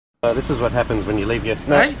This is what happens when you leave your...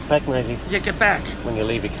 Hey? Back, Maisie. Yeah, get back. When you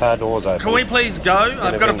leave your car doors open. Can we please go?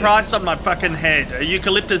 I've got a price on my fucking head. A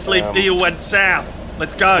eucalyptus leaf deal went south.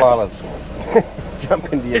 Let's go. Koalas.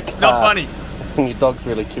 Jump into your It's car. not funny. And your dog's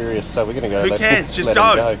really curious, so we're going to go. Who cares? Just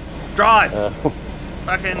go. Drive.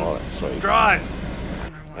 Fucking that's sweet. drive.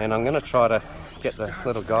 And I'm going to try to get the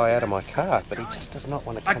little guy out of my car, but he just does not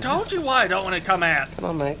want to come I told you why I don't want to come out. Come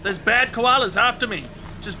on, mate. There's bad koalas after me.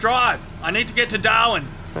 Just drive. I need to get to Darwin.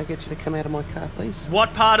 Can I get you to come out of my car, please?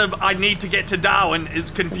 What part of I need to get to Darwin is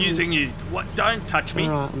confusing you? What? Don't touch me.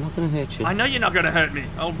 Alright, I'm not going to hurt you. I know you're not going to hurt me.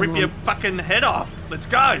 I'll rip your fucking head off. Let's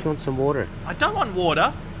go. You want some water? I don't want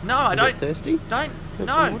water. No, I don't. Thirsty? Don't. Want some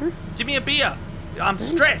No. water? Give me a beer. I'm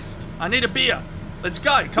stressed. I need a beer. Let's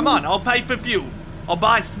go. Come on. I'll pay for fuel. I'll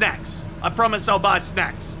buy snacks. I promise I'll buy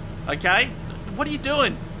snacks. Okay? What are you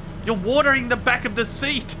doing? You're watering the back of the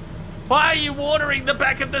seat. Why are you watering the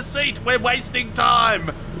back of the seat? We're wasting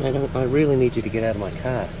time. Mate, I really need you to get out of my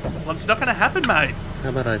car. Well, it's not going to happen, mate. How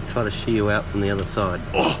about I try to shoo you out from the other side?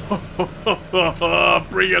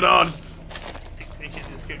 Bring it on. You can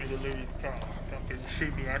just give me the Louis car. You can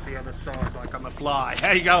shoot me out the other side like I'm a fly.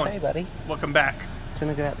 How you going? Hey, buddy. Welcome back. Do you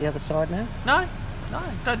want to go out the other side now? No,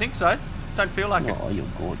 don't think so. Don't feel like it. Oh, you're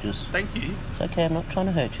gorgeous. Thank you. It's okay, I'm not trying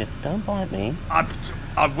to hurt you. Don't bite me.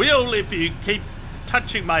 I will if you keep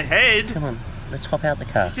touching my head. Come on, let's hop out the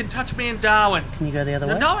car. You can touch me in Darwin. Can you go the other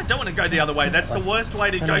way? No, I don't want to go the other way. That's the worst way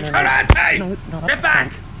to go. No. Hey! No, not Get up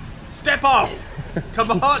back! front. Step off!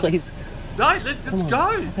 Come on! Please. No, let's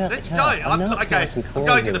go. Let's go. I'm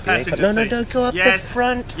going to the passenger seat. No, don't go up the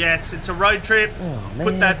front. Yes, it's a road trip. Oh, man.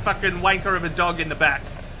 Put that fucking wanker of a dog in the back.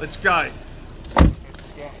 Let's go.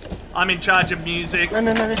 I'm in charge of music. No,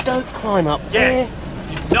 don't climb up Yes.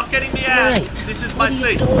 You're not getting me out. Mate, This is my what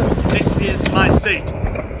are you seat. doing? This is my seat.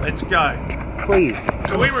 Let's go. there. Please.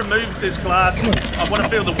 Can we remove this glass? I want to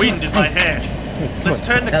feel the wind in my hair. Let's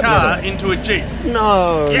turn the Out the car other way. into a Jeep.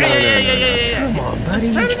 No. Yeah. Come on, buddy. Let's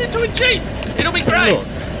turn it into a Jeep. It'll be great. Look.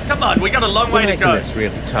 Come on, we got a long way to making go. this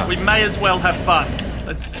really tough. We may as well have fun.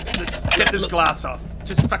 Let's get this glass off.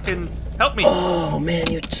 Just fucking help me. Oh, man,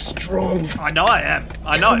 you're strong. I know I am.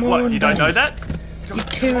 I know Come it. What, on, you don't know buddy. that? You're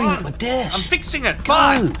tearing Come up on. my dash. I'm fixing it.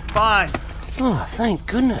 Fine. Fine. Oh, thank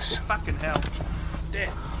goodness. Fucking hell. Dead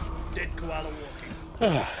koala walking.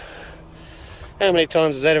 How many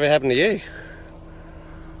times has that ever happened to you?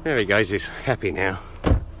 There he goes, he's happy now.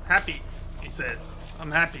 Happy, he says. I'm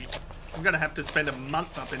happy. I'm gonna have to spend a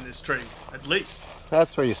month up in this tree, at least.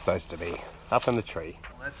 That's where you're supposed to be, up in the tree.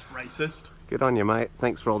 Well, that's racist. Good on you, mate.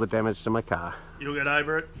 Thanks for all the damage to my car. You'll get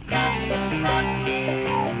over it.